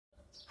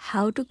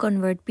How to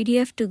convert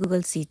PDF to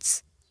Google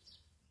Sheets.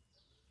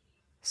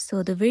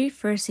 So the very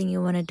first thing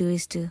you want to do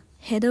is to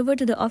head over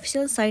to the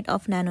official site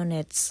of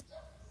NanoNets.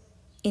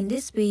 In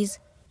this page,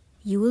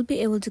 you will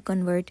be able to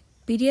convert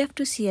PDF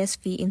to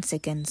CSV in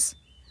seconds.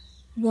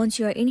 Once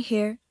you are in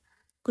here,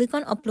 click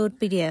on Upload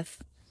PDF.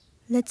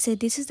 Let's say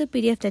this is the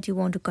PDF that you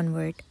want to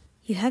convert.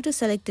 You have to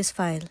select this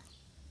file.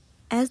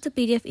 As the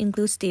PDF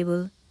includes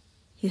table,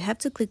 you have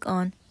to click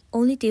on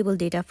Only Table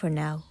Data for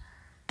now,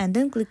 and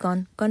then click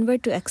on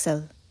Convert to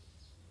Excel.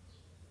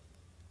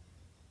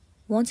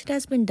 Once it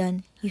has been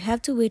done, you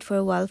have to wait for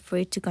a while for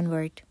it to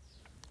convert.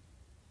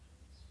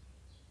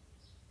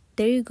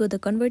 There you go, the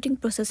converting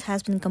process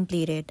has been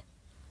completed.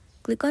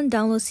 Click on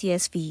Download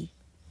CSV.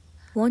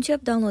 Once you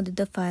have downloaded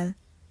the file,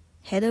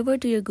 head over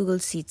to your Google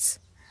Sheets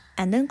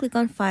and then click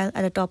on File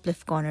at the top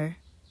left corner.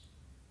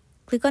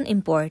 Click on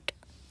Import.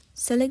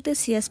 Select the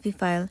CSV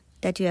file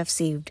that you have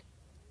saved.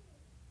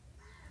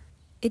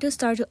 It will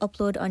start to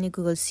upload on your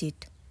Google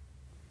Sheet.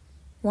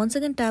 Once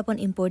again, tap on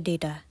Import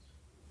Data.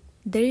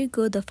 There you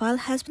go, the file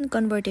has been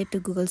converted to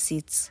Google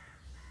Sheets.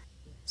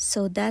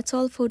 So that's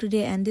all for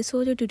today, and this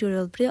was your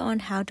tutorial video on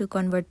how to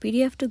convert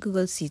PDF to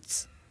Google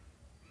Sheets.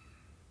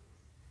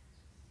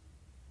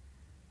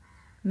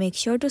 Make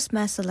sure to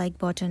smash the like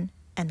button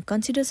and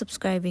consider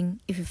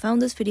subscribing if you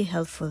found this video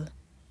helpful.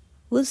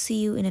 We'll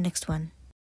see you in the next one.